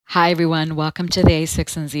Hi, everyone. Welcome to the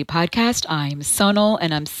A6Z podcast. I'm Sonal,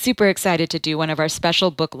 and I'm super excited to do one of our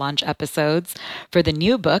special book launch episodes for the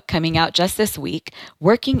new book coming out just this week,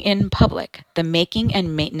 Working in Public, The Making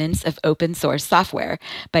and Maintenance of Open Source Software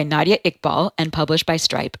by Nadia Iqbal and published by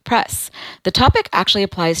Stripe Press. The topic actually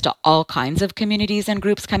applies to all kinds of communities and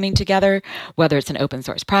groups coming together, whether it's an open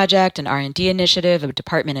source project, an R&D initiative, a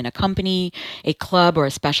department in a company, a club or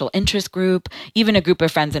a special interest group, even a group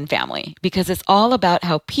of friends and family, because it's all about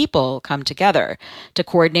how people come together to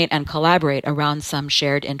coordinate and collaborate around some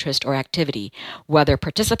shared interest or activity, whether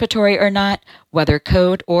participatory or not, whether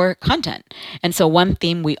code or content. And so one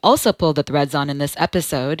theme we also pulled the threads on in this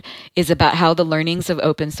episode is about how the learnings of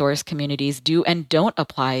open source communities do and don't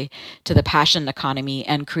apply to the passion economy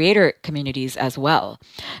and creator communities as well.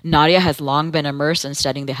 Nadia has long been immersed in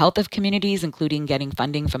studying the health of communities, including getting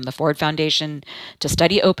funding from the Ford Foundation to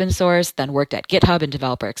study open source, then worked at GitHub in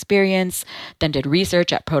developer experience, then did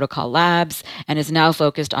research at Protocol Labs, and is now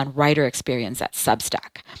focused on writer experience at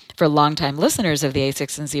Substack. For longtime listeners of the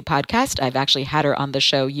A6Z podcast, I've actually had her on the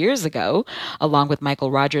show years ago, along with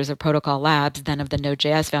Michael Rogers of Protocol Labs, then of the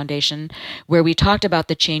Node.js Foundation, where we talked about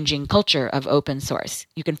the changing culture of open source.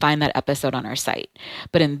 You can find that episode on our site.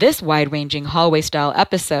 But in this wide-ranging hallway-style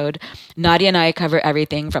episode, Nadia and I cover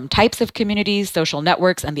everything from types of communities, social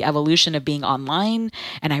networks, and the evolution of being online.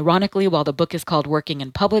 And ironically, while the book is called Working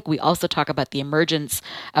in Public, we also talk about the emergence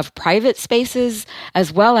of private spaces,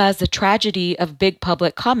 as well as the tragedy of big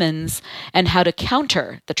public commons and how to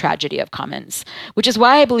counter the tragedy of commons, which is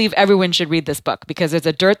why I believe everyone should read this book, because there's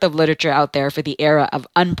a dearth of literature out there for the era of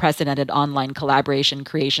unprecedented online collaboration,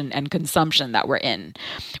 creation, and consumption that we're in.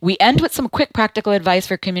 We end with some quick practical advice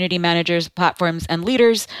for community managers, platforms, and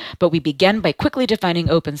leaders, but we begin by quickly defining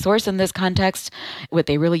open source in this context with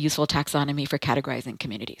a really useful taxonomy for categorizing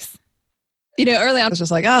communities. Early on, I was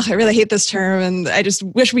just like, oh, I really hate this term. And I just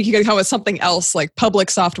wish we could come with something else like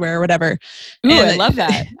public software or whatever. Ooh, I love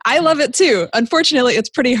that. I love it too. Unfortunately, it's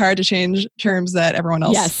pretty hard to change terms that everyone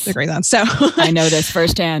else agrees on. So I know this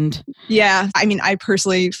firsthand. Yeah. I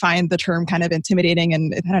personally find the term kind of intimidating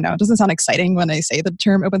and I don't know, it doesn't sound exciting when I say the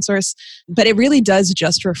term open source, but it really does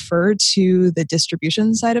just refer to the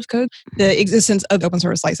distribution side of code. The existence of open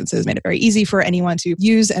source licenses made it very easy for anyone to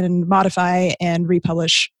use and modify and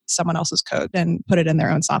republish someone else's code and put it in their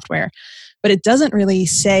own software. But it doesn't really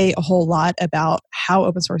say a whole lot about how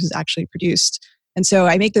open source is actually produced. And so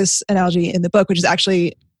I make this analogy in the book, which is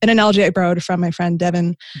actually an analogy I borrowed from my friend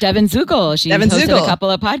Devin Zugel. She hosted a couple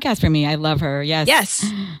of podcasts for me. I love her. Yes.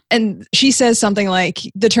 And she says something like,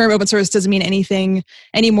 the term open source doesn't mean anything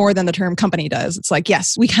any more than the term company does. It's like,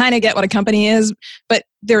 yes, we kind of get what a company is, but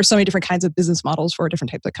there are so many different kinds of business models for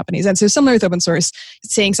different types of companies. And so similar with open source,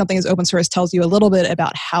 saying something is open source tells you a little bit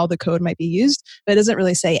about how the code might be used, but it doesn't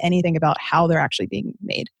really say anything about how they're actually being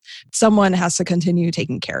made. Someone has to continue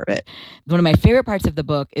taking care of it. One of my favorite parts of the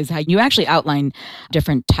book is how you actually outline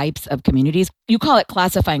different types of communities. You call it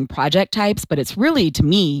classifying project types, but it's really, to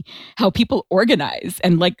me, how people organize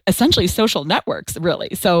and like essentially social networks, really.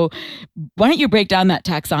 So why don't you break down that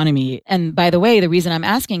taxonomy? And by the way, the reason I'm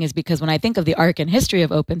asking is because when I think of the arc and history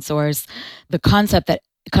of open source, the concept that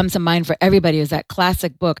comes to mind for everybody is that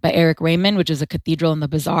classic book by Eric Raymond, which is A Cathedral in the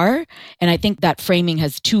Bazaar. And I think that framing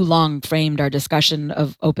has too long framed our discussion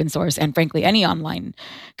of open source and frankly, any online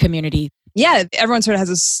community. Yeah, everyone sort of has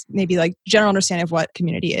this maybe like general understanding of what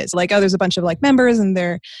community is. Like, oh, there's a bunch of like members and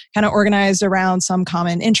they're kind of organized around some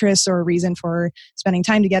common interest or reason for spending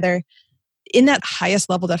time together. In that highest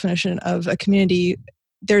level definition of a community,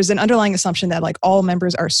 there's an underlying assumption that like all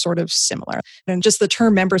members are sort of similar. And just the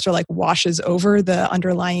term members are like washes over the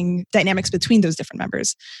underlying dynamics between those different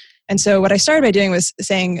members. And so what I started by doing was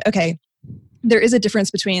saying, okay, there is a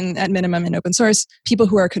difference between, at minimum in open source, people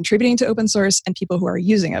who are contributing to open source and people who are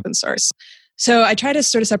using open source. So I try to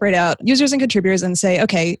sort of separate out users and contributors and say,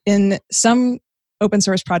 okay, in some open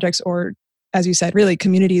source projects or as you said, really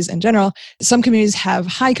communities in general, some communities have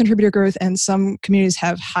high contributor growth and some communities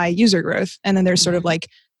have high user growth. And then there's sort of like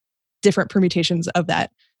different permutations of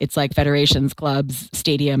that. It's like federations, clubs,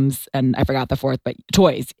 stadiums, and I forgot the fourth, but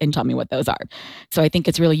toys, and tell me what those are. So I think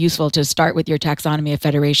it's really useful to start with your taxonomy of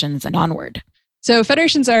federations and onward. So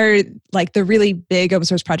federations are like the really big open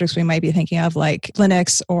source projects we might be thinking of, like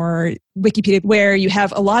Linux or Wikipedia, where you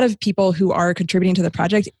have a lot of people who are contributing to the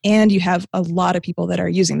project and you have a lot of people that are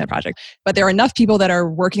using the project. But there are enough people that are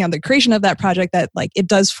working on the creation of that project that like it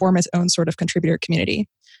does form its own sort of contributor community.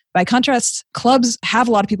 By contrast, clubs have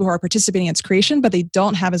a lot of people who are participating in its creation, but they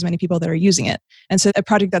don't have as many people that are using it. And so a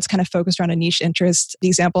project that's kind of focused around a niche interest, the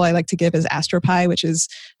example I like to give is AstroPy, which is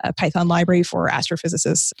a Python library for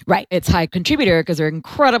astrophysicists. Right. It's high contributor because they're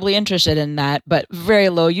incredibly interested in that, but very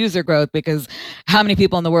low user growth because how many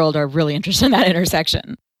people in the world are really interested in that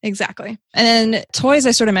intersection? Exactly. And then toys,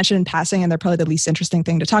 I sort of mentioned in passing, and they're probably the least interesting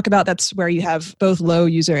thing to talk about. That's where you have both low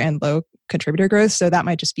user and low contributor growth. So that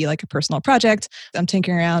might just be like a personal project. I'm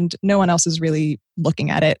tinkering around. No one else is really looking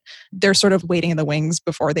at it. They're sort of waiting in the wings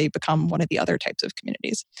before they become one of the other types of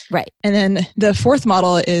communities. Right. And then the fourth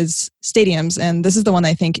model is stadiums. And this is the one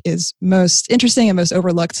I think is most interesting and most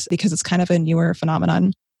overlooked because it's kind of a newer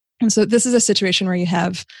phenomenon. And so this is a situation where you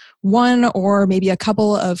have one or maybe a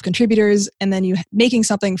couple of contributors, and then you making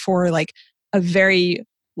something for like a very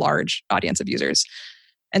large audience of users.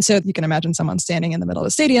 And so you can imagine someone standing in the middle of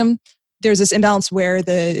a stadium. There's this imbalance where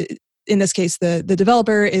in this case, the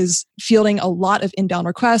developer is fielding a lot of inbound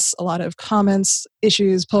requests, a lot of comments,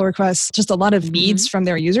 issues, pull requests, just a lot of needs from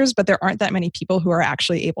their users, but there aren't that many people who are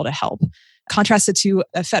actually able to help. Contrasted to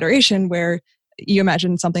a federation where you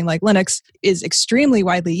imagine something like Linux is extremely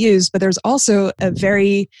widely used, but there's also a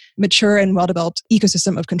very mature and well-developed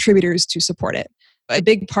ecosystem of contributors to support it. A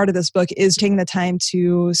big part of this book is taking the time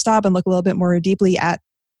to stop and look a little bit more deeply at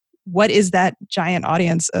what is that giant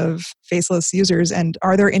audience of faceless users, and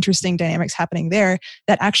are there interesting dynamics happening there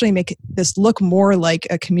that actually make this look more like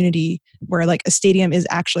a community where like a stadium is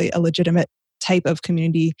actually a legitimate type of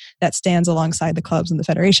community that stands alongside the clubs and the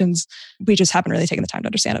federations. We just haven't really taken the time to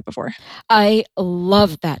understand it before. I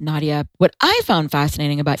love that, Nadia. What I found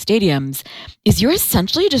fascinating about stadiums is you're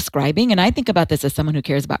essentially describing, and I think about this as someone who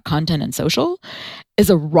cares about content and social,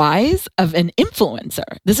 is a rise of an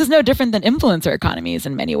influencer. This is no different than influencer economies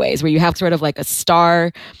in many ways, where you have sort of like a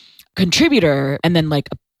star contributor and then like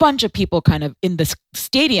a bunch of people kind of in this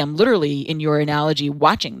stadium, literally in your analogy,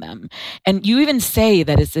 watching them. And you even say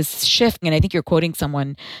that it's this shift, and I think you're quoting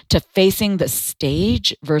someone, to facing the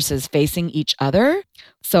stage versus facing each other.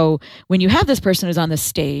 So when you have this person who's on the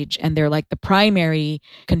stage and they're like the primary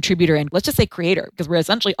contributor, and let's just say creator, because we're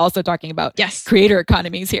essentially also talking about creator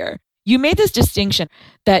economies here. You made this distinction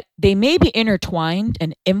that they may be intertwined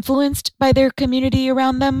and influenced by their community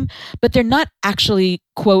around them, but they're not actually,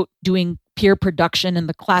 quote, doing peer production in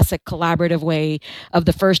the classic collaborative way of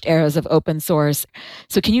the first eras of open source.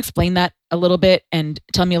 So can you explain that a little bit and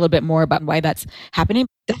tell me a little bit more about why that's happening?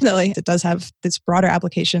 Definitely. It does have this broader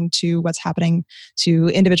application to what's happening to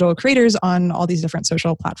individual creators on all these different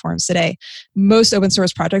social platforms today. Most open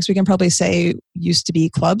source projects, we can probably say, used to be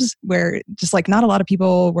clubs where just like not a lot of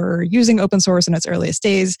people were using open source in its earliest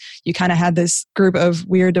days. You kind of had this group of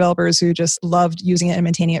weird developers who just loved using it and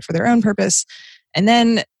maintaining it for their own purpose. And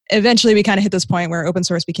then eventually we kind of hit this point where open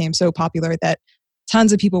source became so popular that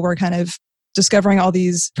tons of people were kind of discovering all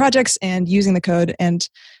these projects and using the code. And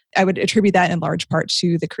I would attribute that in large part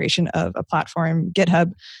to the creation of a platform,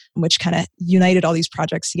 GitHub, which kind of united all these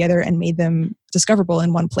projects together and made them discoverable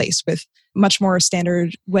in one place with much more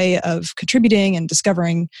standard way of contributing and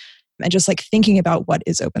discovering and just like thinking about what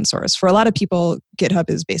is open source. For a lot of people, GitHub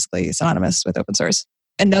is basically synonymous with open source.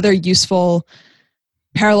 Another useful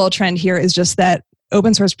parallel trend here is just that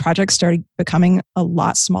open source projects started becoming a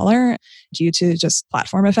lot smaller due to just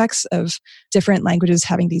platform effects of different languages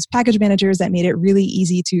having these package managers that made it really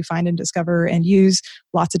easy to find and discover and use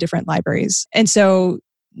lots of different libraries. And so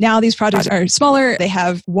now these projects are smaller. They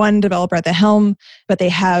have one developer at the helm, but they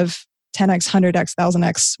have 10x, 100x,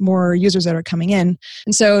 1000x more users that are coming in.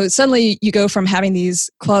 And so suddenly you go from having these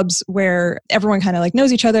clubs where everyone kind of like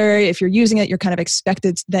knows each other. If you're using it, you're kind of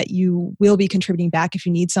expected that you will be contributing back if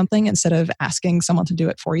you need something instead of asking someone to do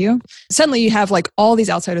it for you. Suddenly you have like all these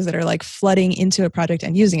outsiders that are like flooding into a project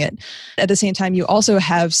and using it. At the same time, you also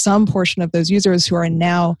have some portion of those users who are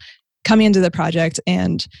now coming into the project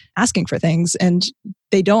and asking for things, and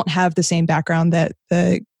they don't have the same background that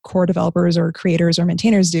the core developers or creators or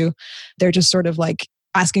maintainers do. They're just sort of like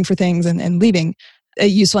asking for things and leaving. A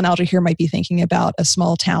useful analogy here might be thinking about a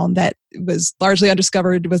small town that was largely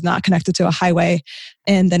undiscovered, was not connected to a highway.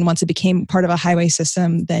 And then once it became part of a highway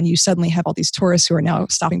system, then you suddenly have all these tourists who are now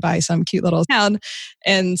stopping by some cute little town.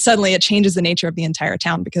 And suddenly it changes the nature of the entire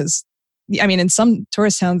town because I mean, in some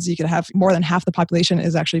tourist towns, you could have more than half the population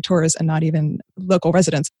is actually tourists and not even local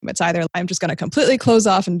residents. It's either I'm just going to completely close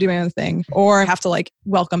off and do my own thing, or I have to like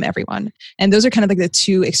welcome everyone. And those are kind of like the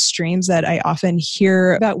two extremes that I often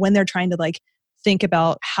hear about when they're trying to like think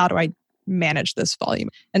about how do I manage this volume.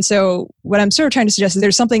 And so what I'm sort of trying to suggest is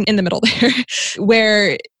there's something in the middle there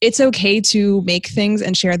where it's okay to make things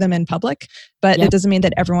and share them in public, but Yep. it doesn't mean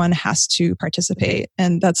that everyone has to participate.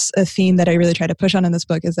 And that's a theme that I really try to push on in this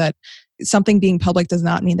book, is that something being public does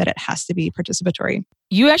not mean that it has to be participatory.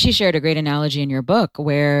 You actually shared a great analogy in your book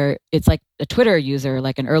where it's like a Twitter user,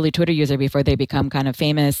 like an early Twitter user before they become kind of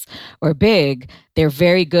famous or big. They're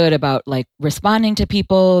very good about like responding to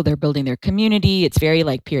people. They're building their community. It's very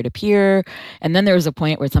like peer to peer. And then there's a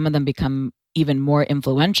point where some of them become even more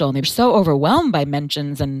influential and they're so overwhelmed by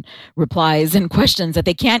mentions and replies and questions that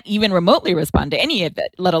they can't even remotely respond to any of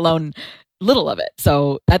it, let alone little of it.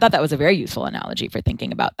 So I thought that was a very useful analogy for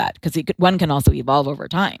thinking about that, because one can also evolve over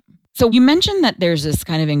time. So you mentioned that there's this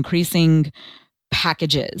kind of increasing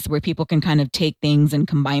packages where people can kind of take things and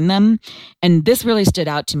combine them. And this really stood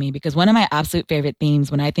out to me because one of my absolute favorite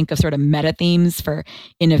themes when I think of sort of meta themes for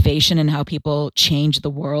innovation and how people change the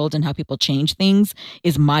world and how people change things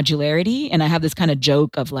is modularity. And I have this kind of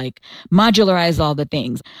joke of like, modularize all the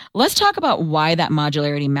things. Let's talk about why that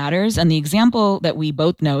modularity matters. And the example that we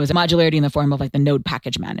both know is modularity in the form of like the Node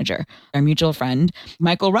package manager. Our mutual friend,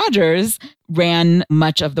 Michael Rogers, ran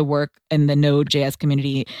much of the work in the Node.js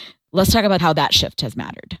community. Let's talk about how that shift has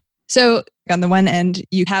mattered. So on the one end,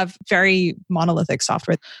 you have very monolithic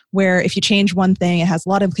software where if you change one thing, it has a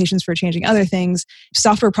lot of implications for changing other things.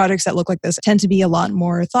 Software projects that look like this tend to be a lot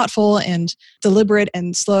more thoughtful and deliberate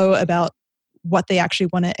and slow about what they actually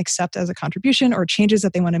want to accept as a contribution or changes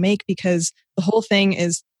that they want to make, because the whole thing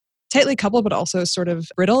is tightly coupled, but also sort of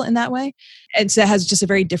brittle in that way. And so it has just a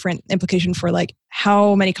very different implication for like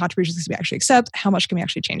how many contributions can we actually accept, how much can we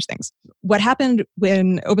actually change things. What happened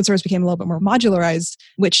when open source became a little bit more modularized,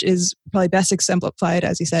 which is probably best exemplified,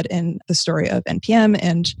 as you said, in the story of NPM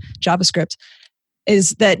and JavaScript,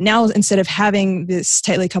 is that now instead of having this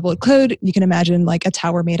tightly coupled code, you can imagine like a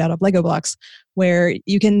tower made out of Lego blocks where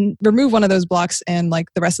you can remove one of those blocks and like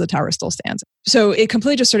the rest of the tower still stands. So it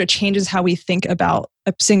completely just sort of changes how we think about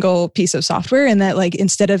a single piece of software, and that like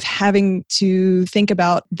instead of having to think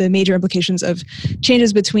about the major implications of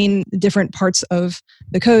changes between different parts of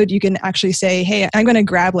the code, you can actually say, hey, I'm going to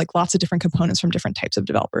grab like lots of different components from different types of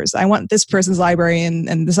developers. I want this person's library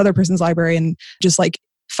and this other person's library, and just like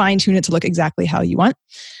fine tune it to look exactly how you want.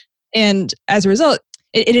 And as a result,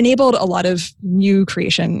 it enabled a lot of new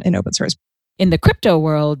creation in open source. In the crypto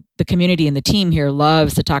world, the community and the team here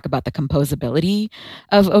loves to talk about the composability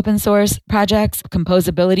of open source projects.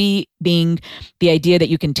 Composability being the idea that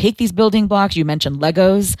you can take these building blocks, you mentioned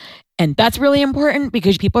Legos, and that's really important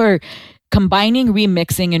because people are combining,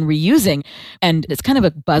 remixing, and reusing. And it's kind of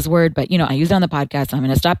a buzzword, but I use it on the podcast, and I'm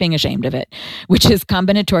going to stop being ashamed of it, which is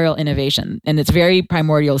combinatorial innovation. And it's very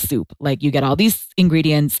primordial soup. Like you get all these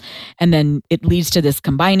ingredients, and then it leads to this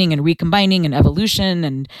combining and recombining and evolution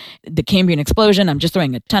and the Cambrian explosion. I'm just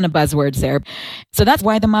throwing a ton of buzzwords there. So that's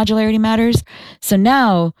why the modularity matters. So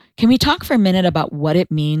now, can we talk for a minute about what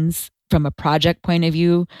it means from a project point of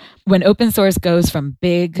view when open source goes from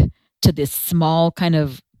big to this small kind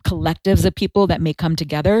of collectives of people that may come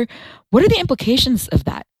together? What are the implications of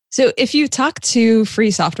that? So if you talk to free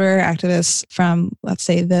software activists from, let's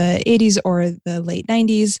say, the 80s or the late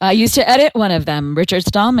 90s. I used to edit one of them, Richard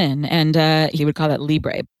Stallman, and he would call it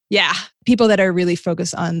Libre. Yeah. People that are really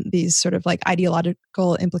focused on these sort of like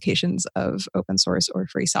ideological implications of open source or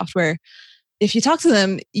free software. If you talk to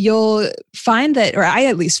them, you'll find that, or I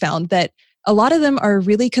at least found that a lot of them are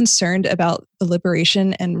really concerned about the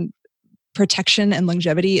liberation and protection and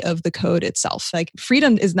longevity of the code itself. Like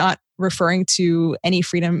freedom is not referring to any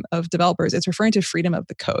freedom of developers. It's referring to freedom of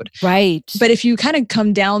the code. Right. But if you kind of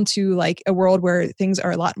come down to like a world where things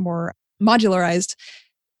are a lot more modularized,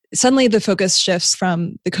 suddenly the focus shifts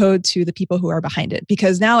from the code to the people who are behind it,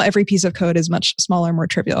 because now every piece of code is much smaller, more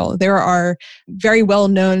trivial. There are very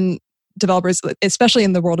well-known developers, especially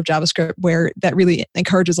in the world of JavaScript, where that really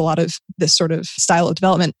encourages a lot of this sort of style of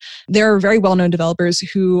development. There are very well-known developers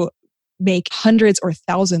who make hundreds or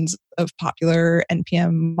thousands of popular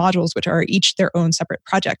NPM modules, which are each their own separate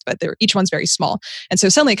project, but each one's very small. And so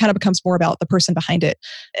suddenly it kind of becomes more about the person behind it.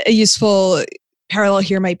 A useful parallel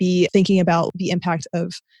here might be thinking about the impact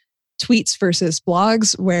of tweets versus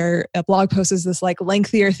blogs, where a blog post is this like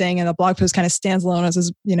lengthier thing and a blog post kind of stands alone as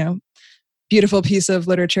this, beautiful piece of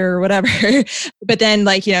literature or whatever. But then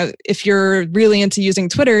if you're really into using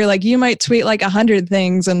Twitter, like you might tweet like 100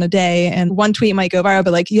 things in a day and one tweet might go viral,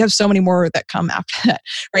 but like you have so many more that come after that.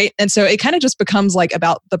 Right. And so it kind of just becomes like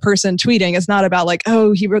about the person tweeting. It's not about like,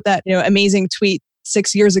 oh, he wrote that, amazing tweet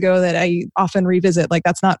 6 years ago that I often revisit. Like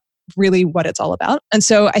that's not really what it's all about. And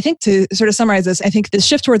so I think to sort of summarize this, I think the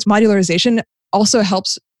shift towards modularization also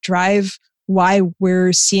helps drive why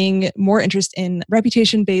we're seeing more interest in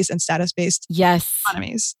reputation-based and status-based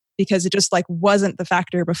economies, because it just like wasn't the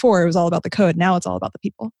factor before. It was all about the code. Now it's all about the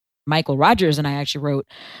people. Michael Rogers and I actually wrote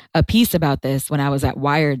a piece about this when I was at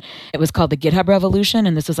Wired. It was called The GitHub Revolution,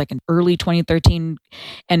 and this was like in early 2013.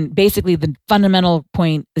 And basically the fundamental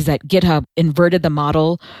point is that GitHub inverted the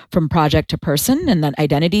model from project to person, and that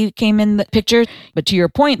identity came in the picture. But to your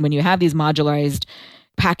point, when you have these modularized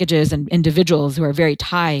packages and individuals who are very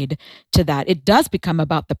tied to that, it does become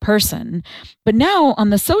about the person. But now on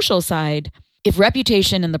the social side, if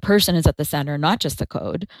reputation and the person is at the center, not just the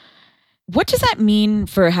code, what does that mean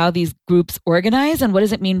for how these groups organize, and what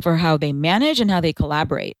does it mean for how they manage and how they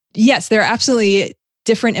collaborate? Yes, there are absolutely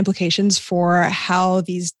different implications for how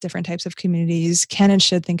these different types of communities can and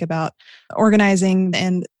should think about organizing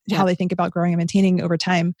and how they think about growing and maintaining over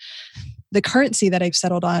time. The currency that I've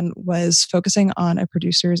settled on was focusing on a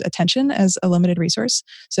producer's attention as a limited resource.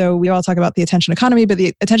 So we all talk about the attention economy, but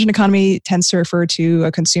the attention economy tends to refer to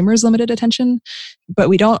a consumer's limited attention, but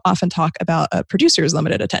we don't often talk about a producer's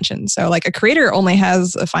limited attention. So like a creator only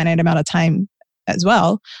has a finite amount of time as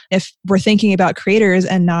well. If we're thinking about creators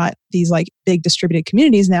and not these like big distributed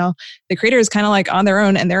communities now, the creator is kind of like on their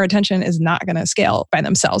own and their attention is not going to scale by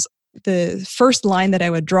themselves. The first line that I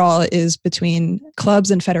would draw is between clubs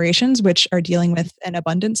and federations, which are dealing with an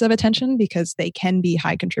abundance of attention because they can be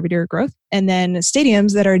high contributor growth. And then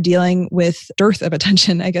stadiums that are dealing with dearth of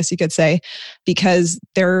attention, I guess you could say, because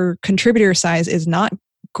their contributor size is not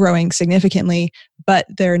growing significantly, but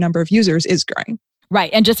their number of users is growing. Right.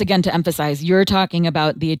 And just again to emphasize, you're talking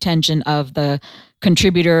about the attention of the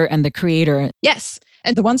contributor and the creator. Yes.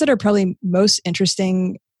 And the ones that are probably most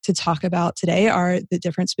interesting to talk about today are the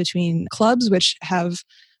difference between clubs, which have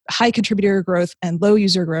high contributor growth and low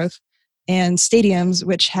user growth, and stadiums,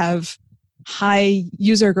 which have high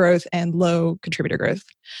user growth and low contributor growth.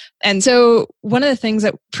 And so one of the things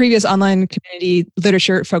that previous online community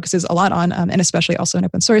literature focuses a lot on, and especially also in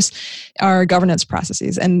open source, are governance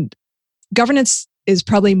processes. And governance is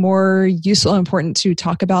probably more useful and important to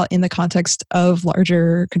talk about in the context of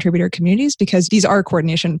larger contributor communities, because these are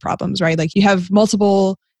coordination problems, right? Like you have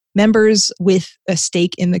multiple members with a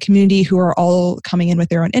stake in the community who are all coming in with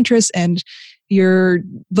their own interests, and you're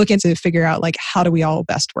looking to figure out like, how do we all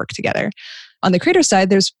best work together? On the creator side,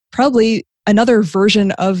 there's probably another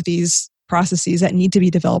version of these processes that need to be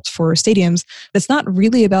developed for stadiums that's not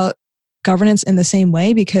really about governance in the same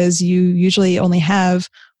way, because you usually only have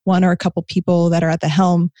one or a couple people that are at the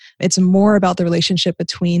helm. It's more about the relationship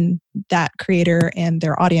between that creator and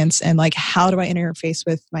their audience, and like, how do I interface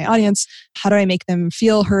with my audience? How do I make them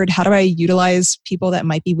feel heard? How do I utilize people that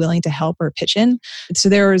might be willing to help or pitch in? So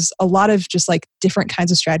there's a lot of just like different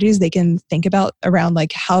kinds of strategies they can think about around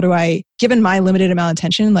like, how do I, given my limited amount of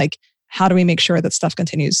attention, like, how do we make sure that stuff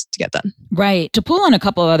continues to get done? Right. To pull on a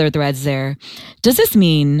couple of other threads there, does this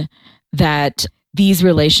mean that these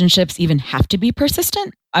relationships even have to be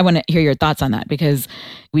persistent? I want to hear your thoughts on that, because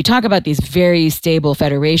we talk about these very stable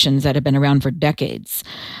federations that have been around for decades.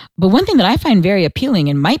 But one thing that I find very appealing,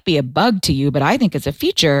 and might be a bug to you, but I think it's a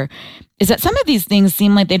feature, is that some of these things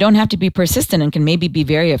seem like they don't have to be persistent and can maybe be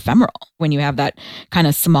very ephemeral when you have that kind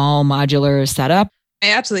of small modular setup.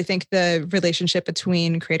 I absolutely think the relationship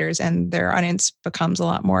between creators and their audience becomes a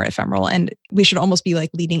lot more ephemeral, and we should almost be like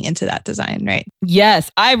leading into that design, right? Yes,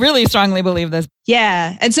 I really strongly believe this.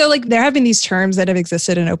 Yeah. And so like there have been these terms that have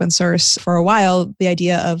existed in open source for a while, the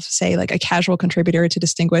idea of say like a casual contributor, to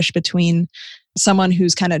distinguish between someone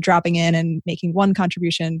who's kind of dropping in and making one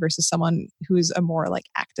contribution versus someone who's a more like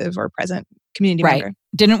active or present community member.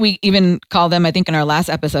 Didn't we even call them, I think in our last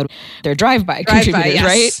episode, they're drive-by contributors, yes,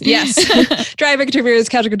 right? Yes. Drive-by contributors,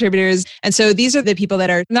 casual contributors. And so these are the people that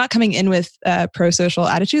are not coming in with a pro-social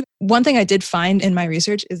attitude. One thing I did find in my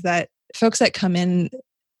research is that folks that come in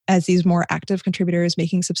as these more active contributors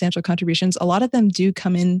making substantial contributions, a lot of them do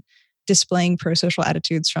come in displaying pro-social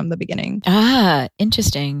attitudes from the beginning. Ah,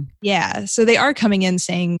 interesting. Yeah. So they are coming in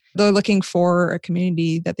saying they're looking for a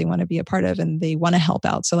community that they want to be a part of and they want to help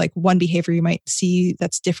out. So like one behavior you might see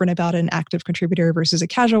that's different about an active contributor versus a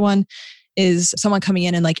casual one is someone coming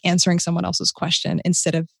in and like answering someone else's question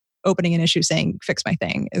instead of opening an issue saying, fix my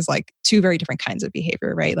thing, is like two very different kinds of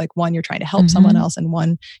behavior, right? Like one, you're trying to help someone else, and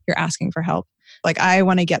one, you're asking for help. Like, I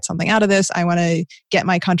want to get something out of this. I want to get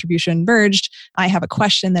my contribution merged. I have a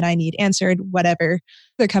question that I need answered, whatever.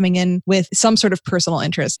 They're coming in with some sort of personal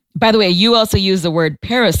interest. By the way, you also use the word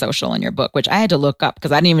parasocial in your book, which I had to look up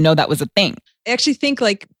because I didn't even know that was a thing. I actually think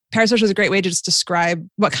like parasocial is a great way to just describe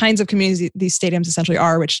what kinds of communities these stadiums essentially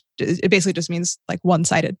are, which it basically just means like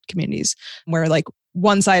one-sided communities where like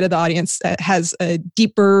one side of the audience has a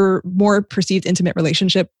deeper, more perceived intimate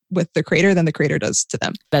relationship with the creator than the creator does to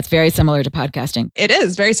them. That's very similar to podcasting. It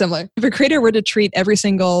is very similar. If a creator were to treat every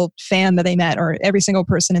single fan that they met or every single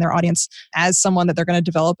person in their audience as someone that they're going to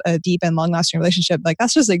develop a deep and long-lasting relationship, like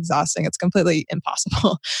that's just exhausting. It's completely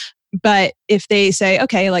impossible. But if they say,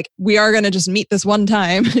 okay, like we are going to just meet this one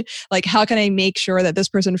time, like how can I make sure that this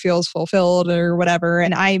person feels fulfilled or whatever?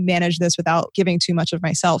 And I manage this without giving too much of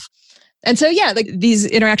myself. And so, yeah, like these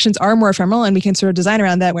interactions are more ephemeral and we can sort of design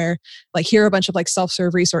around that where like here are a bunch of like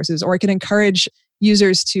self-serve resources, or it can encourage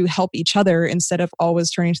users to help each other instead of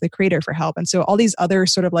always turning to the creator for help. And so all these other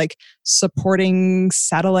sort of like supporting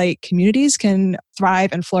satellite communities can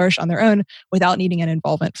thrive and flourish on their own without needing an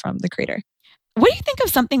involvement from the creator. What do you think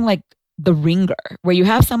of something like The Ringer, where you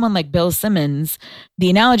have someone like Bill Simmons?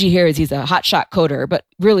 The analogy here is he's a hotshot coder, but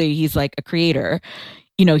really he's like a creator.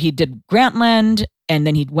 You know, he did Grantland, and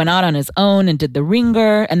then he went out on his own and did The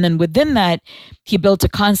Ringer. And then within that, he built a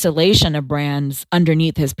constellation of brands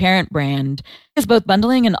underneath his parent brand. It's both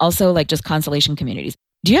bundling and also like just constellation communities.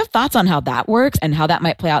 Do you have thoughts on how that works and how that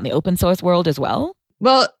might play out in the open source world as well?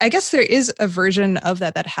 Well, I guess there is a version of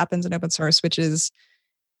that happens in open source, which is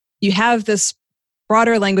you have this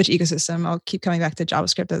broader language ecosystem. I'll keep coming back to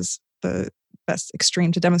JavaScript as the best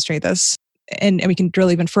extreme to demonstrate this. And we can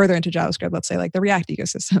drill even further into JavaScript, let's say like the React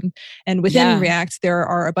ecosystem. And within React, there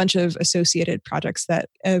are a bunch of associated projects that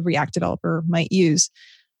a React developer might use.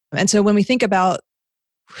 And so when we think about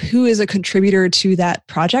who is a contributor to that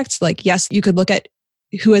project, like, yes, you could look at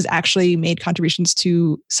who has actually made contributions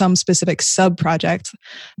to some specific sub-project,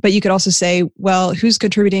 but you could also say, well, who's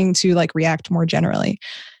contributing to like React more generally?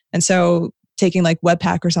 And so taking like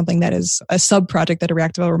Webpack or something that is a sub-project that a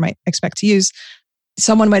React developer might expect to use,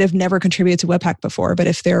 someone might have never contributed to Webpack before, but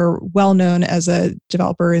if they're well known as a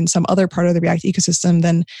developer in some other part of the React ecosystem,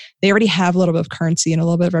 then they already have a little bit of currency and a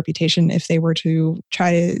little bit of reputation if they were to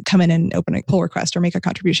try to come in and open a pull request or make a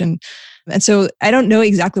contribution. And so I don't know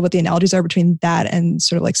exactly what the analogies are between that and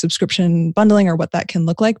sort of like subscription bundling or what that can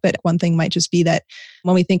look like. But one thing might just be that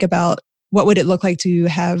when we think about what would it look like to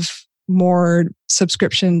have more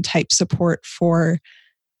subscription type support for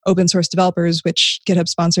open source developers, which GitHub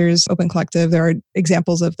sponsors, Open Collective, there are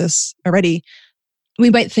examples of this already. We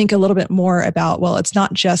might think a little bit more about, well, it's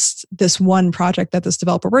not just this one project that this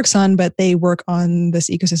developer works on, but they work on this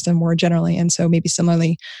ecosystem more generally. And so maybe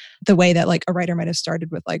similarly, the way that like a writer might have started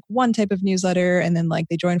with like one type of newsletter and then like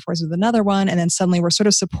they join forces with another one. And then suddenly we're sort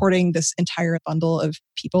of supporting this entire bundle of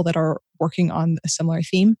people that are working on a similar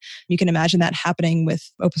theme. You can imagine that happening with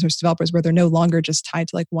open source developers where they're no longer just tied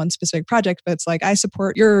to like one specific project, but it's like, I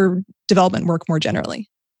support your development work more generally.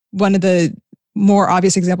 One of the more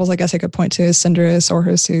obvious examples, I guess I could point to is Sindris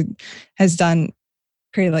Orhus, who has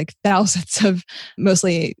created like thousands of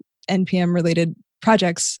mostly NPM related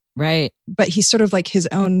projects. Right. But he's sort of like his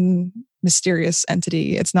own mysterious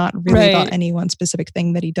entity. It's not really about any one specific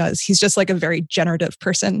thing that he does. He's just like a very generative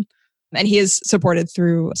person. And he is supported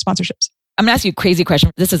through sponsorships. I'm going to ask you a crazy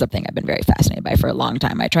question. This is something I've been very fascinated by for a long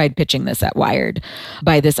time. I tried pitching this at Wired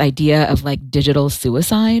by this idea of like digital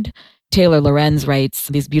suicide. Taylor Lorenz writes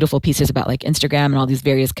these beautiful pieces about like Instagram and all these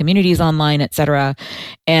various communities online, et cetera.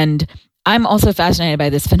 And I'm also fascinated by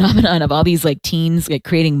this phenomenon of all these like teens like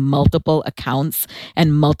creating multiple accounts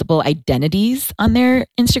and multiple identities on their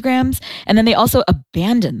Instagrams. And then they also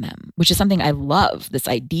abandon them, which is something I love, this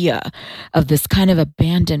idea of this kind of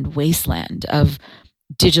abandoned wasteland of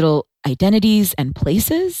digital identities and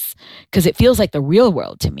places, because it feels like the real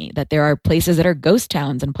world to me, that there are places that are ghost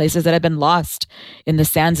towns and places that have been lost in the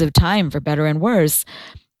sands of time, for better and worse.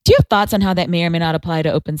 Do you have thoughts on how that may or may not apply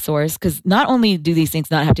to open source? Because not only do these things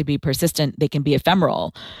not have to be persistent, they can be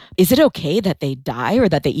ephemeral. Is it okay that they die or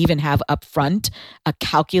that they even have upfront a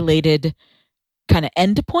calculated kind of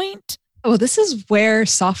endpoint? Well, this is where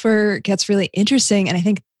software gets really interesting and I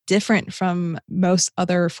think different from most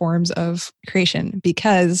other forms of creation,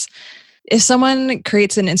 because if someone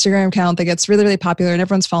creates an Instagram account that gets really, really popular and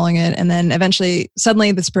everyone's following it, and then eventually,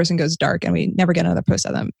 suddenly this person goes dark and we never get another post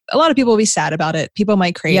of them, a lot of people will be sad about it. People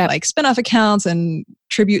might create like spin-off accounts and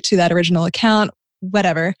tribute to that original account,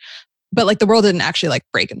 whatever. But like the world didn't actually like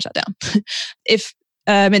break and shut down. If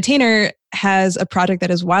a maintainer has a project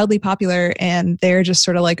that is wildly popular and they're just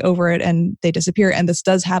sort of like over it and they disappear, and this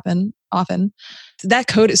does happen often, that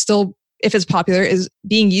code is still, if it's popular, is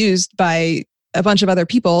being used by a bunch of other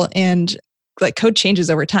people, and like code changes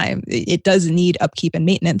over time. It does need upkeep and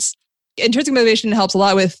maintenance. Intrinsic motivation helps a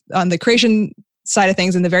lot with on the creation side of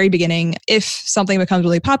things in the very beginning. If something becomes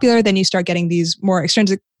really popular, then you start getting these more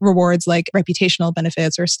extrinsic rewards like reputational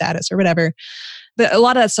benefits or status or whatever. But a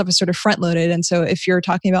lot of that stuff is sort of front loaded. And so if you're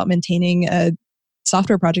talking about maintaining a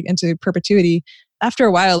software project into perpetuity, after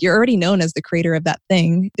a while, you're already known as the creator of that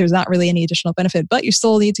thing. There's not really any additional benefit, but you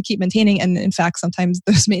still need to keep maintaining. And in fact, sometimes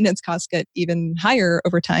those maintenance costs get even higher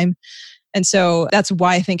over time. And so that's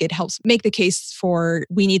why I think it helps make the case for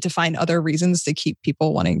we need to find other reasons to keep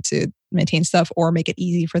people wanting to maintain stuff or make it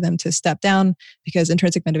easy for them to step down, because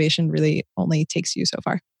intrinsic motivation really only takes you so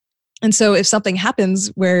far. And so if something happens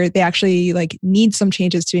where they actually need some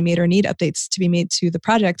changes to be made or need updates to be made to the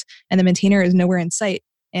project and the maintainer is nowhere in sight,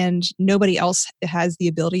 and nobody else has the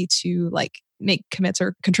ability to make commits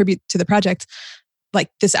or contribute to the project,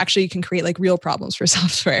 this actually can create real problems for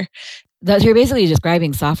software. You're basically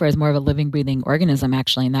describing software as more of a living, breathing organism,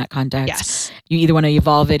 actually, in that context. Yes. You either want to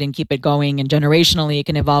evolve it and keep it going, and generationally it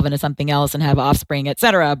can evolve into something else and have offspring, et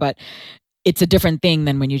cetera. But it's a different thing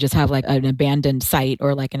than when you just have an abandoned site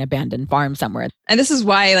or an abandoned farm somewhere. And this is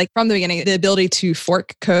why, from the beginning, the ability to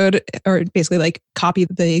fork code or basically copy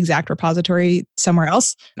the exact repository somewhere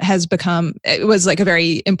else has become, it was a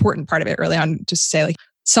very important part of it early on, just to say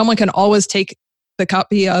someone can always take the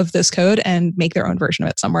copy of this code and make their own version of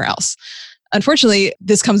it somewhere else. Unfortunately,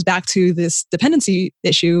 this comes back to this dependency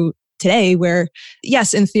issue today where,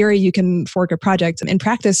 yes, in theory, you can fork a project. In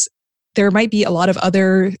practice, there might be a lot of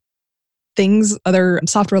other things, other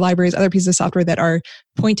software libraries, other pieces of software that are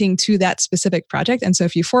pointing to that specific project. And so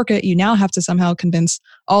if you fork it, you now have to somehow convince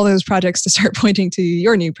all those projects to start pointing to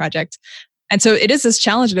your new project. And so it is this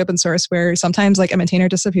challenge in open source where sometimes a maintainer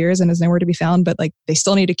disappears and is nowhere to be found, but they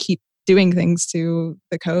still need to keep doing things to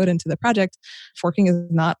the code and to the project. Forking is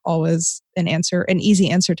not always an easy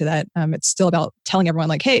answer to that. It's still about telling everyone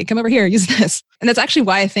hey, come over here, use this. And that's actually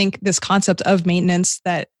why I think this concept of maintenance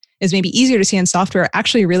that is maybe easier to see in software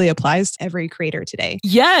actually really applies to every creator today.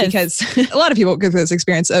 Yes. Because a lot of people go through this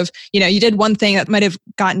experience of, you did one thing that might have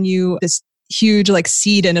gotten you this huge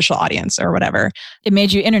seed initial audience or whatever. It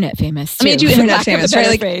made you internet famous too. It made you internet famous,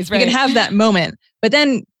 right? Phrase, right? You can have that moment. But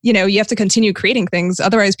then, you have to continue creating things.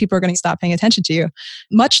 Otherwise, people are going to stop paying attention to you.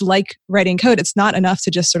 Much like writing code, it's not enough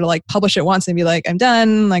to just sort of publish it once and be I'm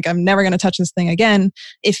done. I'm never going to touch this thing again.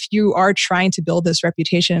 If you are trying to build this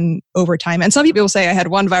reputation over time, and some people will say, I had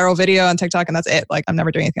one viral video on TikTok and that's it. I'm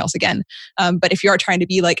never doing anything else again. But if you are trying to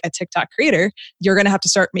be a TikTok creator, you're going to have to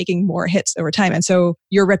start making more hits over time. And so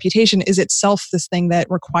your reputation is itself this thing that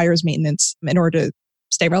requires maintenance in order to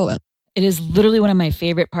stay relevant. It is literally one of my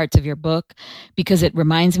favorite parts of your book because it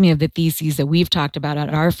reminds me of the theses that we've talked about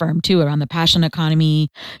at our firm too, around the passion economy.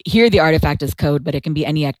 Here, the artifact is code, but it can be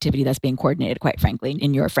any activity that's being coordinated, quite frankly,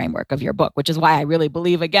 in your framework of your book, which is why I really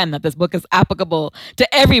believe, again, that this book is applicable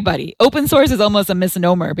to everybody. Open source is almost a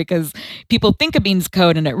misnomer because people think it means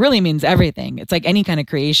code and it really means everything. It's like any kind of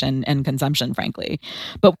creation and consumption, frankly.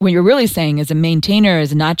 But what you're really saying is a maintainer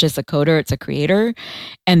is not just a coder, it's a creator,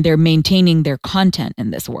 and they're maintaining their content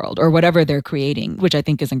in this world or whatever they're creating, which I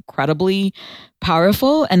think is incredibly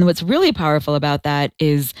powerful. And what's really powerful about that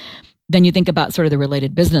is then you think about sort of the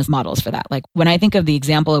related business models for that. When I think of the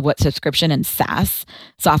example of what subscription and SaaS,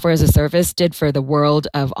 software as a service, did for the world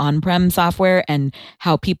of on-prem software and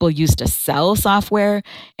how people used to sell software,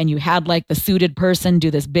 and you had the suited person do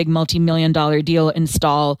this big multi-million-dollar deal,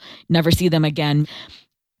 install, never see them again.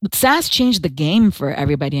 SaaS changed the game for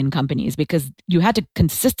everybody in companies because you had to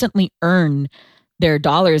consistently earn their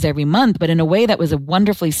dollars every month, but in a way that was a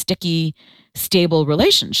wonderfully sticky, stable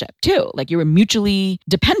relationship too. You were mutually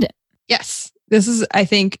dependent. Yes. This is, I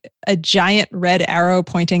think, a giant red arrow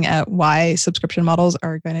pointing at why subscription models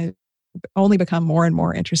are going to only become more and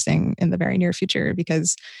more interesting in the very near future,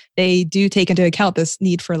 because they do take into account this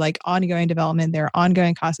need for ongoing development, there are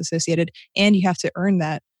ongoing costs associated, and you have to earn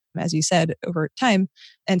that, as you said, over time.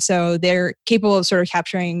 And so they're capable of sort of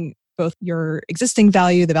capturing both your existing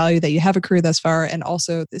value, the value that you have accrued thus far, and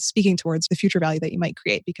also speaking towards the future value that you might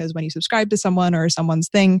create. Because when you subscribe to someone or someone's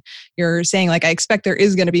thing, you're saying I expect there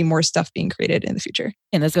is going to be more stuff being created in the future.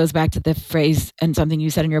 And this goes back to the phrase and something you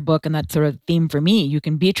said in your book, and that sort of theme for me. You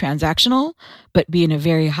can be transactional, but be in a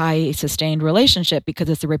very high sustained relationship because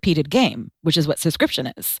it's a repeated game, which is what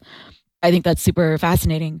subscription is. I think that's super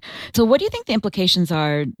fascinating. So what do you think the implications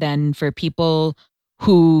are then for people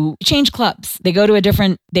who change clubs? They go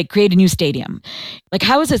to they create a new stadium.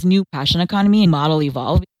 How has this new passion economy model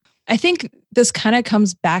evolved? I think this kind of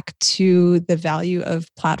comes back to the value of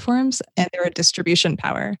platforms and their distribution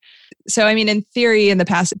power. So, in theory, in the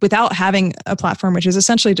past, without having a platform, which is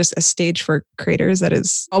essentially just a stage for creators that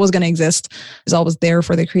is always going to exist, is always there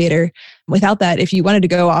for the creator. Without that, if you wanted to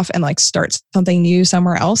go off and start something new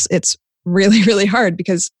somewhere else, it's really, really hard,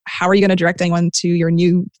 because how are you going to direct anyone to your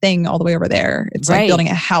new thing all the way over there? It's right. like building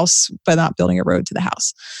a house, but not building a road to the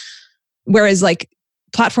house. Whereas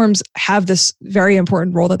platforms have this very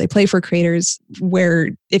important role that they play for creators, where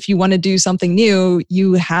if you want to do something new,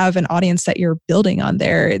 you have an audience that you're building on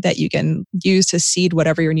there that you can use to seed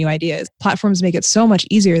whatever your new idea is. Platforms make it so much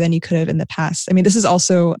easier than you could have in the past. I mean, this is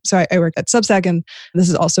also, so I work at Substack, and this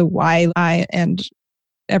is also why I and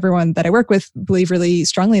everyone that I work with believe really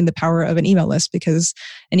strongly in the power of an email list, because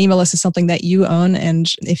an email list is something that you own. And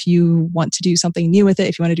if you want to do something new with it,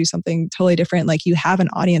 if you want to do something totally different, like you have an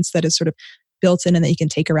audience that is sort of built in and that you can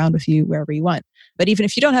take around with you wherever you want. But even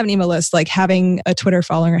if you don't have an email list, like having a Twitter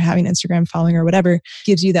following or having an Instagram following or whatever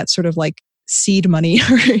gives you that sort of like seed money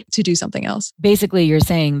to do something else. Basically, you're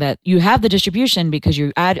saying that you have the distribution because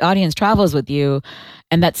your audience travels with you,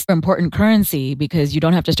 and that's important currency because you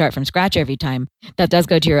don't have to start from scratch every time. That does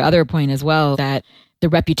go to your other point as well, that the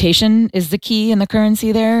reputation is the key in the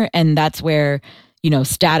currency there. And that's where,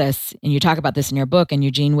 status, and you talk about this in your book, and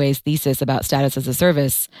Eugene Wei's thesis about status as a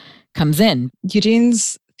service comes in.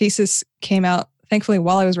 Eugene's thesis came out, thankfully,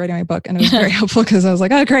 while I was writing my book, and it was very helpful because I was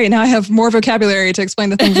like, oh, great, now I have more vocabulary to explain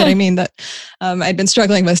the things that I mean that I'd been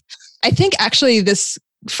struggling with. I think actually this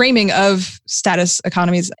framing of status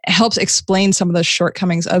economies helps explain some of the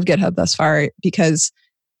shortcomings of GitHub thus far, because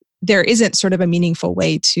there isn't sort of a meaningful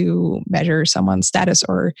way to measure someone's status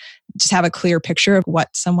or just have a clear picture of what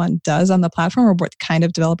someone does on the platform or what kind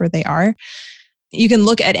of developer they are. You can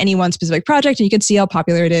look at any one specific project and you can see how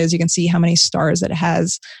popular it is. You can see how many stars it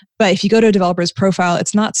has. But if you go to a developer's profile,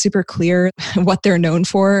 it's not super clear what they're known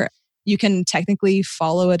for. You can technically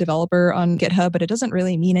follow a developer on GitHub, but it doesn't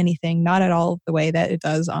really mean anything, not at all the way that it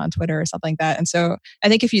does on Twitter or something like that. And so I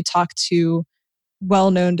think if you talk to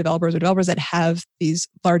well-known developers or developers that have these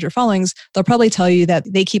larger followings, they'll probably tell you that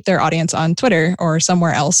they keep their audience on Twitter or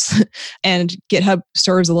somewhere else. And GitHub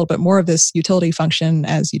serves a little bit more of this utility function,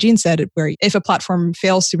 as Eugene said, where if a platform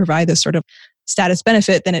fails to provide this sort of status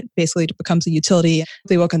benefit, then it basically becomes a utility.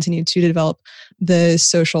 They will continue to develop the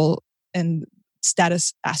social and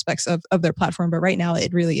status aspects of their platform. But right now,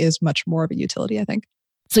 it really is much more of a utility, I think.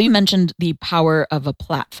 So you mentioned the power of a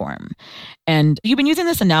platform, and you've been using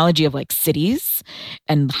this analogy of like cities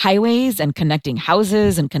and highways and connecting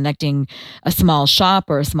houses and connecting a small shop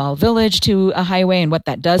or a small village to a highway and what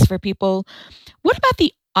that does for people. What about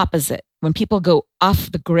the opposite, when people go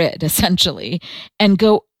off the grid essentially and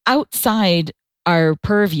go outside our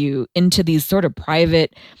purview into these sort of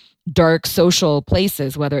private, dark social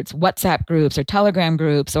places, whether it's WhatsApp groups or Telegram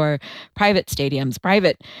groups or private stadiums,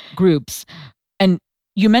 private groups? And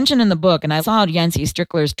you mentioned in the book, and I saw Yancey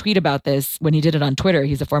Strickler's tweet about this when he did it on Twitter.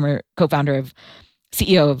 He's a former co-founder of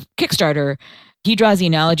CEO of Kickstarter. He draws the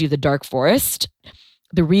analogy of the dark forest.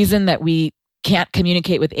 The reason that we can't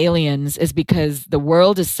communicate with aliens is because the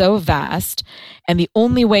world is so vast, and the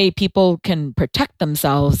only way people can protect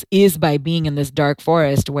themselves is by being in this dark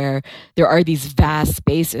forest where there are these vast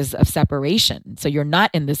spaces of separation. So you're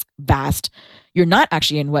not in this vast, you're not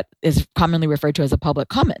actually in what is commonly referred to as a public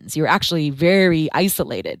commons. You're actually very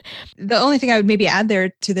isolated. The only thing I would maybe add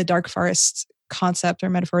there to the dark forest concept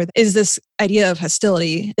or metaphor is this idea of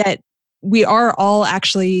hostility, that we are all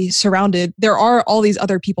actually surrounded. There are all these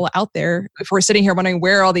other people out there. If we're sitting here wondering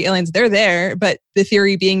where are all the aliens, they're there. But the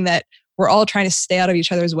theory being that we're all trying to stay out of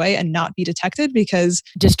each other's way and not be detected, because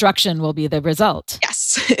destruction will be the result.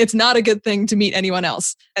 Yes, it's not a good thing to meet anyone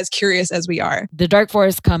else, as curious as we are. The dark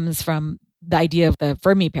forest comes from the idea of the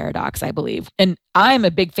Fermi paradox, I believe. And I'm a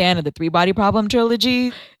big fan of the Three Body Problem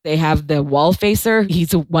trilogy. They have the wall facer. He's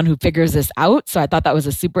the one who figures this out. So I thought that was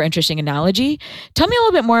a super interesting analogy. Tell me a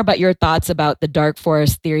little bit more about your thoughts about the dark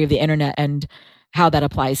forest theory of the internet and how that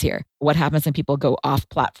applies here. What happens when people go off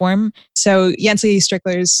platform? So Yancey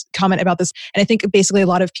Strickler's comment about this, and I think basically a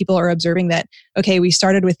lot of people are observing that, okay, we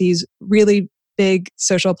started with these really big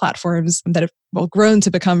social platforms that have grown to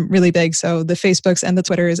become really big. So the Facebooks and the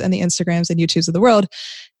Twitters and the Instagrams and YouTubes of the world,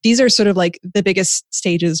 these are sort of like the biggest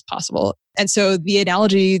stages possible. And so the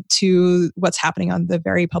analogy to what's happening on the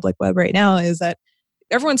very public web right now is that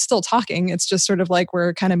everyone's still talking. It's just sort of like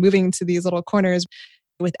we're kind of moving to these little corners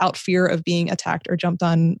without fear of being attacked or jumped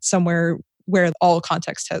on somewhere where all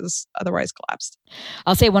context has otherwise collapsed.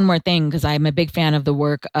 I'll say one more thing, because I'm a big fan of the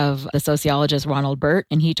work of the sociologist Ronald Burt,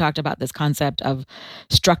 and he talked about this concept of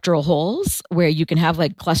structural holes, where you can have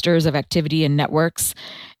like clusters of activity and networks.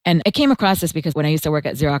 And I came across this because when I used to work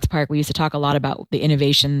at Xerox PARC, we used to talk a lot about the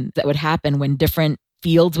innovation that would happen when different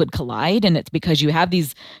fields would collide. And it's because you have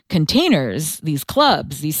these containers, these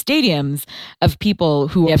clubs, these stadiums of people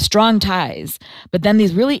who have strong ties. But then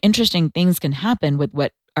these really interesting things can happen with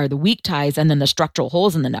what are the weak ties and then the structural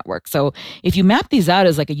holes in the network. So if you map these out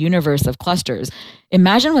as like a universe of clusters,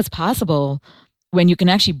 imagine what's possible when you can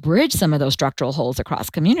actually bridge some of those structural holes across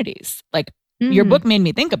communities. Like Your book made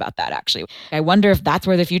me think about that, actually. I wonder if that's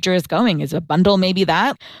where the future is going. Is a bundle maybe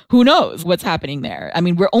that? Who knows what's happening there? I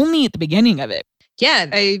mean, we're only at the beginning of it. Yeah,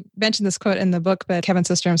 I mentioned this quote in the book, but Kevin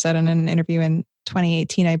Systrom said in an interview in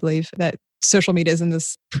 2018, I believe, that social media is in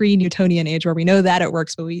this pre-Newtonian age where we know that it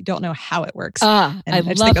works, but we don't know how it works. I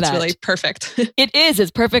just think that's really perfect. It is. It's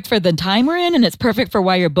perfect for the time we're in, and it's perfect for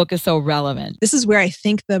why your book is so relevant. This is where I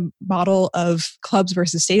think the model of clubs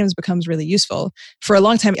versus stadiums becomes really useful. For a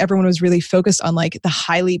long time, everyone was really focused on like the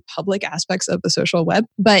highly public aspects of the social web,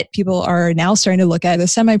 but people are now starting to look at the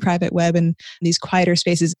semi-private web and these quieter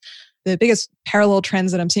spaces. The biggest parallel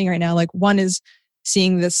trends that I'm seeing right now, like one is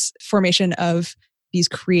seeing this formation of these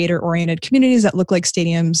creator-oriented communities that look like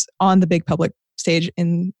stadiums on the big public stage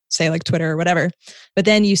in, say, like Twitter or whatever. But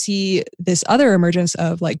then you see this other emergence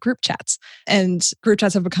of like group chats. And group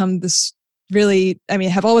chats have become this really, I mean,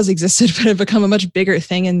 have always existed, but have become a much bigger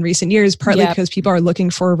thing in recent years, partly because people are looking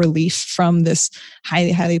for relief from this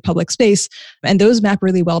highly, highly public space. And those map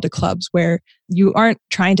really well to clubs where you aren't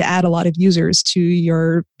trying to add a lot of users to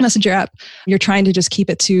your Messenger app. You're trying to just keep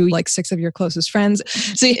it to like 6 of your closest friends.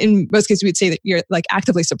 So in most cases, we'd say that you're like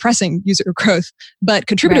actively suppressing user growth, but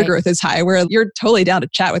contributor growth is high, where you're totally down to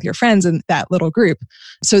chat with your friends in that little group.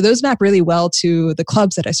 So those map really well to the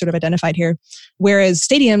clubs that I sort of identified here. Whereas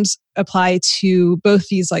stadiums apply to both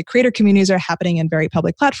these like creator communities are happening in very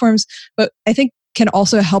public platforms, but I think can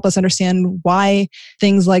also help us understand why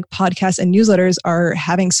things like podcasts and newsletters are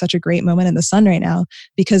having such a great moment in the sun right now,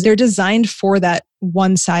 because they're designed for that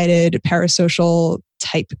one-sided parasocial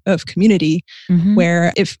type of community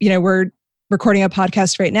where if, you know, we're recording a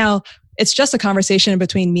podcast right now, it's just a conversation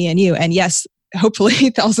between me and you. And yes, hopefully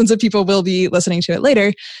thousands of people will be listening to it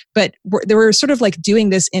later, but we're sort of like doing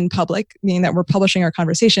this in public, meaning that we're publishing our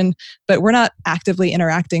conversation, but we're not actively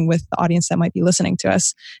interacting with the audience that might be listening to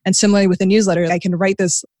us. And similarly with a newsletter, I can write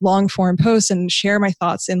this long form post and share my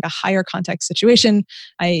thoughts in a higher context situation.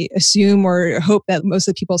 I assume or hope that most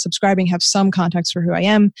of the people subscribing have some context for who I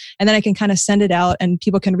am. And then I can kind of send it out and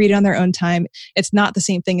people can read it on their own time. It's not the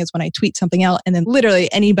same thing as when I tweet something out and then literally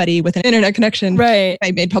anybody with an internet connection, I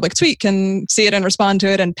made public tweet, can see it and respond to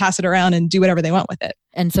it and pass it around and do whatever they want with it.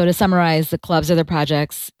 And so to summarize, the clubs are the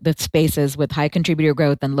projects, the spaces with high contributor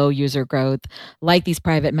growth and low user growth, like these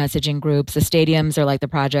private messaging groups. The stadiums are like the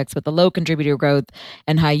projects with the low contributor growth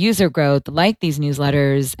and high user growth, like these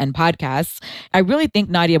newsletters and podcasts. I really think,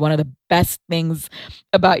 Nadia, one of the best things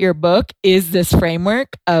about your book is this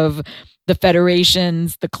framework of the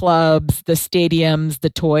federations, the clubs, the stadiums, the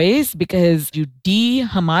toys, because you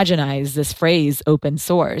de-homogenize this phrase open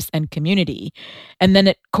source and community. And then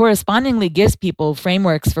it correspondingly gives people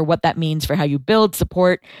frameworks for what that means for how you build,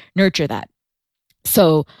 support, nurture that.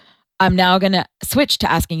 So I'm now going to switch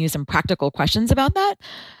to asking you some practical questions about that.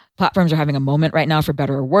 Platforms are having a moment right now, for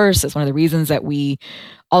better or worse. It's one of the reasons that we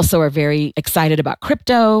also are very excited about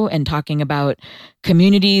crypto and talking about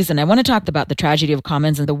communities. And I want to talk about the tragedy of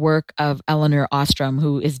commons and the work of Elinor Ostrom,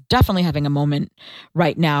 who is definitely having a moment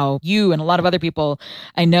right now. You and a lot of other people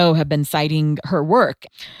I know have been citing her work.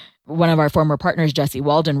 One of our former partners, Jesse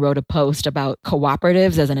Walden, wrote a post about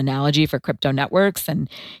cooperatives as an analogy for crypto networks. And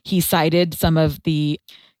he cited some of the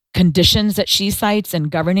conditions that she cites in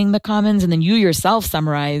governing the commons. And then you yourself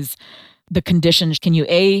summarize the conditions. Can you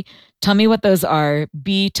A, tell me what those are,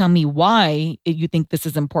 B, tell me why you think this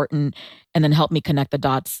is important, and then help me connect the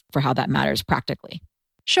dots for how that matters practically?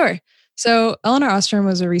 Sure. So Elinor Ostrom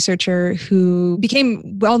was a researcher who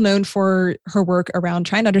became well known for her work around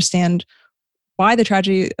trying to understand why the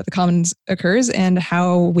tragedy of the commons occurs and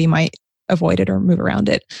how we might avoid it or move around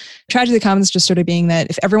it. Tragedy of the commons just sort of being that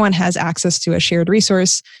if everyone has access to a shared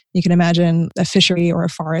resource, you can imagine a fishery or a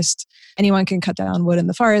forest. Anyone can cut down wood in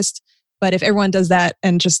the forest. But if everyone does that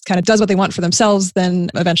and just kind of does what they want for themselves, then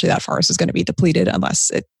eventually that forest is going to be depleted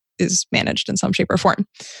unless it is managed in some shape or form.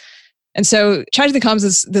 And so tragedy of the commons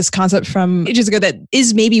is this concept from ages ago that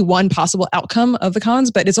is maybe one possible outcome of the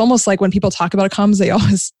commons, but it's almost like when people talk about a commons, they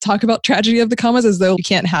always talk about tragedy of the commons as though you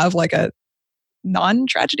can't have like a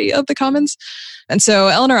non-tragedy of the commons. And so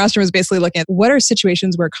Elinor Ostrom is basically looking at what are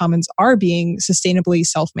situations where commons are being sustainably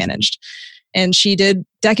self-managed. And she did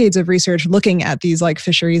decades of research looking at these like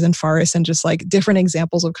fisheries and forests and just like different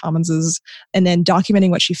examples of commonses, and then documenting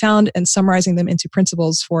what she found and summarizing them into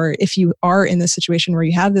principles for if you are in this situation where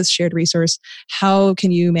you have this shared resource, how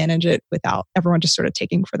can you manage it without everyone just sort of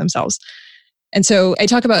taking for themselves? And so I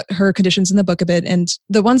talk about her conditions in the book a bit. And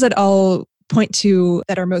the ones that I'll point to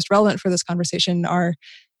that are most relevant for this conversation are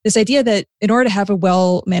this idea that in order to have a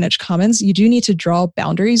well-managed commons, you do need to draw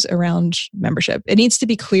boundaries around membership. It needs to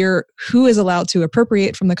be clear who is allowed to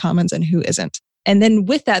appropriate from the commons and who isn't. And then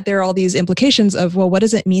with that, there are all these implications of, well, what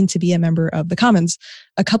does it mean to be a member of the Commons?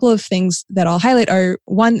 A couple of things that I'll highlight are,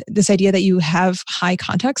 one, this idea that you have high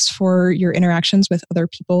context for your interactions with other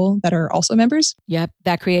people that are also members. Yep,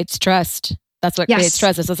 that creates trust. That's what creates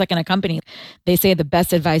trust. It's just like in a company. They say the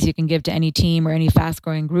best advice you can give to any team or any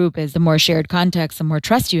fast-growing group is the more shared context, the more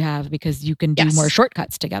trust you have, because you can do more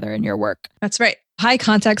shortcuts together in your work. That's right. High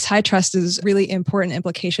context, high trust is really important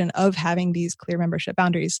implication of having these clear membership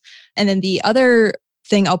boundaries. And then the other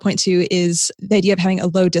thing I'll point to is the idea of having a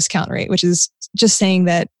low discount rate, which is just saying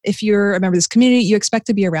that if you're a member of this community, you expect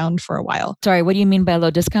to be around for a while. Sorry, what do you mean by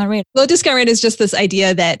low discount rate? Low discount rate is just this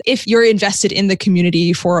idea that if you're invested in the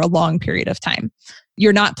community for a long period of time,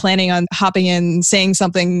 you're not planning on hopping in, saying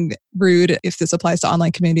something rude, if this applies to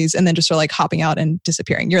online communities, and then just sort of like hopping out and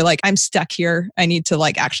disappearing. You're like, I'm stuck here. I need to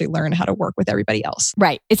like actually learn how to work with everybody else.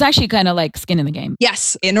 Right. It's actually kind of like skin in the game.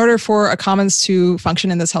 Yes. In order for a commons to function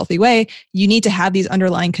in this healthy way, you need to have these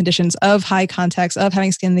underlying conditions of high context, of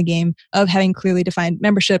having skin in the game, of having clearly defined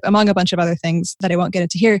membership, among a bunch of other things that I won't get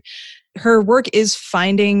into here. Her work is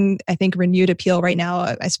finding, I think, renewed appeal right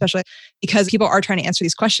now, especially because people are trying to answer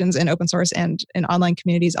these questions in open source and in online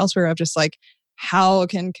communities elsewhere of just like, how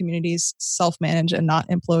can communities self-manage and not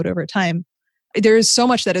implode over time? There is so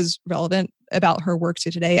much that is relevant about her work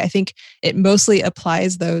to today. I think it mostly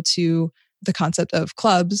applies, though, to the concept of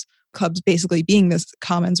clubs basically being this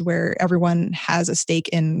commons where everyone has a stake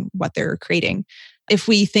in what they're creating. If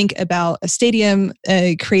we think about a stadium,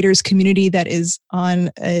 a creators community that is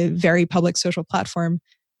on a very public social platform,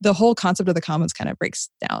 the whole concept of the commons kind of breaks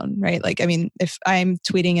down, right? Like, I mean, if I'm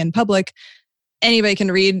tweeting in public, anybody can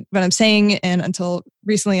read what I'm saying. And until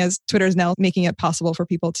recently, as Twitter is now making it possible for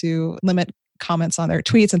people to limit comments on their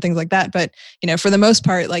tweets and things like that. But, you know, for the most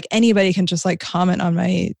part, like anybody can just like comment on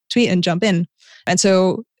my tweet and jump in. And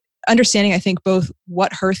so understanding, I think, both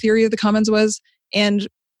what her theory of the commons was and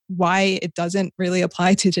why it doesn't really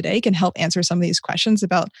apply to today can help answer some of these questions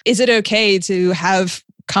about, is it okay to have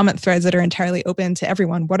comment threads that are entirely open to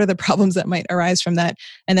everyone? What are the problems that might arise from that?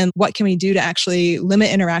 And then what can we do to actually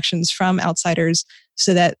limit interactions from outsiders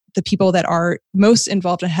so that the people that are most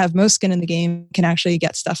involved and have most skin in the game can actually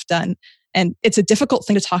get stuff done? And it's a difficult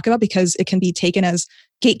thing to talk about because it can be taken as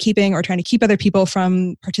gatekeeping or trying to keep other people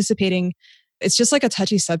from participating. It's just like a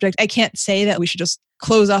touchy subject. I can't say that we should just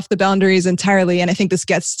close off the boundaries entirely. And I think this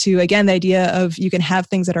gets to, again, the idea of you can have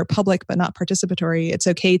things that are public but not participatory. It's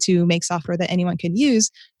okay to make software that anyone can use,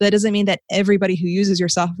 but that doesn't mean that everybody who uses your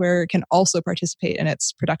software can also participate in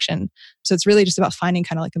its production. So it's really just about finding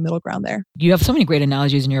kind of like a middle ground there. You have so many great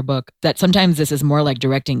analogies in your book that sometimes this is more like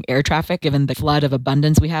directing air traffic, given the flood of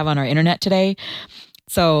abundance we have on our internet today.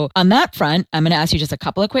 So on that front, I'm going to ask you just a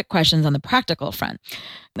couple of quick questions on the practical front.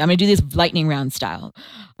 I'm going to do this lightning round style.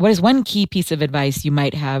 What is one key piece of advice you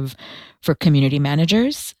might have for community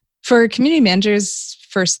managers? For community managers,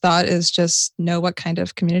 first thought is just know what kind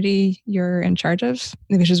of community you're in charge of,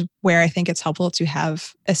 which is where I think it's helpful to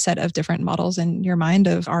have a set of different models in your mind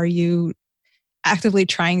of, are you actively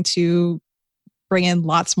trying to bring in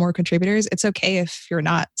lots more contributors? It's okay if you're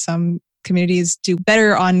not. Some communities do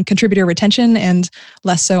better on contributor retention and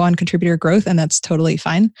less so on contributor growth, and that's totally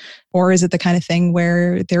fine. Or is it the kind of thing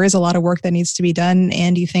where there is a lot of work that needs to be done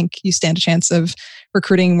and you think you stand a chance of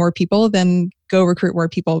recruiting more people? Then go recruit more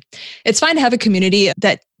people. It's fine to have a community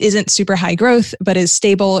that isn't super high growth, but is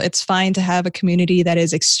stable. It's fine to have a community that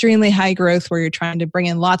is extremely high growth where you're trying to bring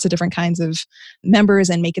in lots of different kinds of members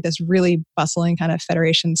and make it this really bustling kind of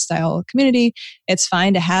federation style community. It's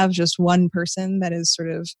fine to have just one person that is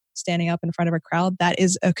sort of standing up in front of a crowd. That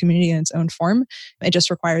is a community in its own form. It just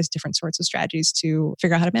requires different sorts of strategies to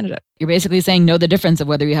figure out how to manage it. You're basically saying know the difference of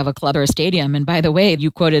whether you have a club or a stadium. And by the way,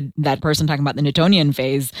 you quoted that person talking about the Newtonian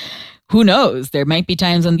phase. Who knows? There might be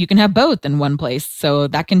times when you can have both in one place. So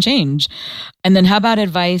that can change. And then how about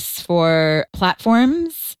advice for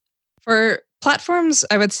platforms? For platforms,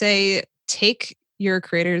 I would say take your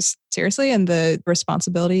creators seriously and the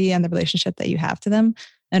responsibility and the relationship that you have to them.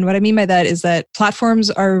 And what I mean by that is that platforms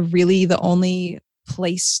are really the only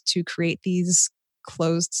place to create these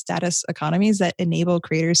closed status economies that enable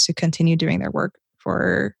creators to continue doing their work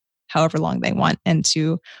for however long they want and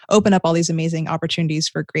to open up all these amazing opportunities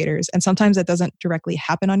for creators. And sometimes that doesn't directly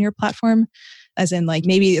happen on your platform, as in like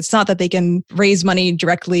maybe it's not that they can raise money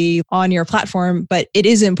directly on your platform, but it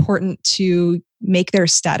is important to make their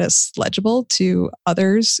status legible to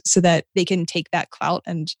others so that they can take that clout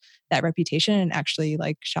and that reputation and actually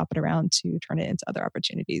like shop it around to turn it into other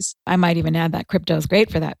opportunities. I might even add that crypto is great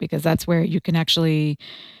for that because that's where you can actually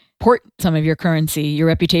port some of your currency, your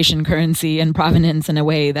reputation currency and provenance in a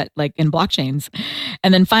way that like in blockchains.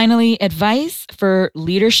 And then finally, advice for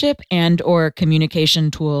leadership and or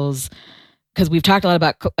communication tools. Because we've talked a lot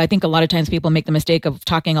about, I think a lot of times people make the mistake of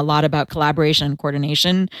talking a lot about collaboration and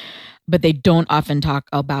coordination, but they don't often talk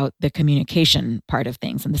about the communication part of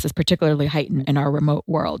things. And this is particularly heightened in our remote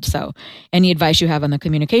world. So any advice you have on the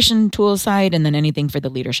communication tool side, and then anything for the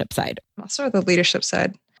leadership side? I'll start with the leadership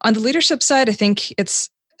side. On the leadership side, I think it's,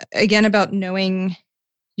 again, about knowing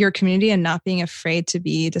your community and not being afraid to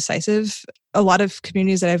be decisive. A lot of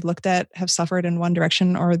communities that I've looked at have suffered in one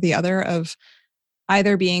direction or the other of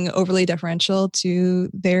either being overly deferential to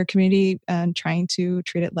their community and trying to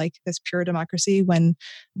treat it like this pure democracy when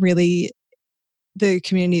really the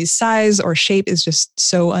community's size or shape is just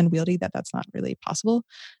so unwieldy that that's not really possible.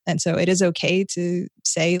 And so it is okay to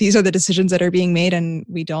say these are the decisions that are being made and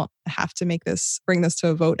we don't have to bring this to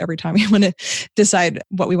a vote every time we want to decide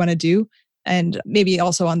what we want to do. And maybe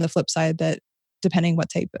also on the flip side that depending what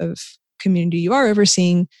type of community you are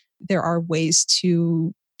overseeing, there are ways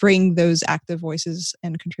to bring those active voices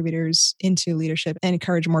and contributors into leadership and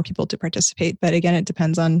encourage more people to participate. But again, it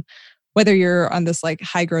depends on whether you're on this like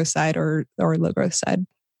high growth side or low growth side.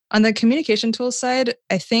 On the communication tools side,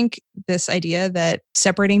 I think this idea that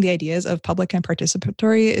separating the ideas of public and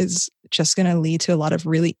participatory is just going to lead to a lot of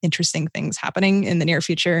really interesting things happening in the near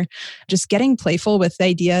future. Just getting playful with the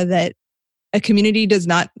idea that a community does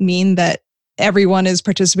not mean that everyone is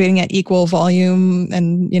participating at equal volume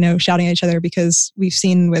and, shouting at each other, because we've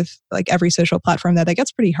seen with like every social platform that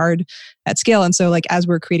gets pretty hard at scale. And so like, as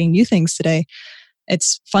we're creating new things today,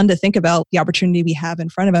 it's fun to think about the opportunity we have in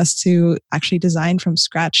front of us to actually design from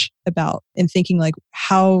scratch about and thinking like,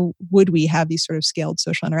 how would we have these sort of scaled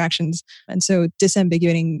social interactions? And so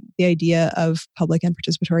disambiguating the idea of public and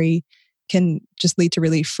participatory can just lead to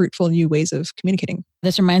really fruitful new ways of communicating.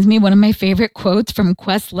 This reminds me of one of my favorite quotes from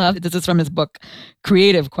Questlove. This is from his book,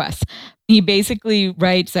 Creative Quest. He basically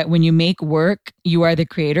writes that when you make work, you are the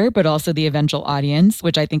creator, but also the eventual audience,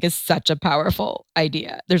 which I think is such a powerful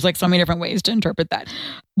idea. There's like so many different ways to interpret that.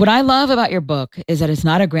 What I love about your book is that it's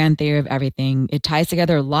not a grand theory of everything. It ties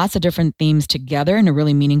together lots of different themes together in a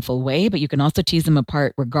really meaningful way, but you can also tease them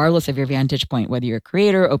apart regardless of your vantage point, whether you're a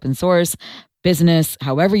creator, open source, business,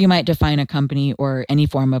 however you might define a company or any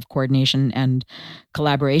form of coordination and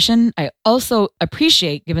collaboration. I also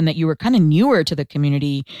appreciate, given that you were kind of newer to the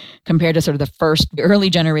community compared to sort of the first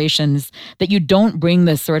early generations, that you don't bring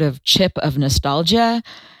this sort of chip of nostalgia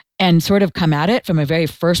and sort of come at it from a very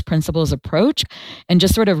first principles approach and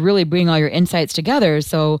just sort of really bring all your insights together.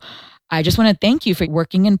 So I just want to thank you for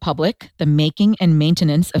working in public, the making and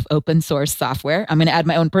maintenance of open source software. I'm going to add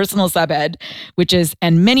my own personal subhead, which is,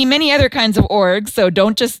 and many, many other kinds of orgs. So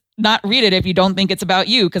don't just not read it if you don't think it's about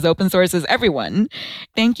you, because open source is everyone.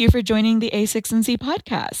 Thank you for joining the A6&Z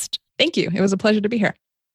podcast. Thank you. It was a pleasure to be here.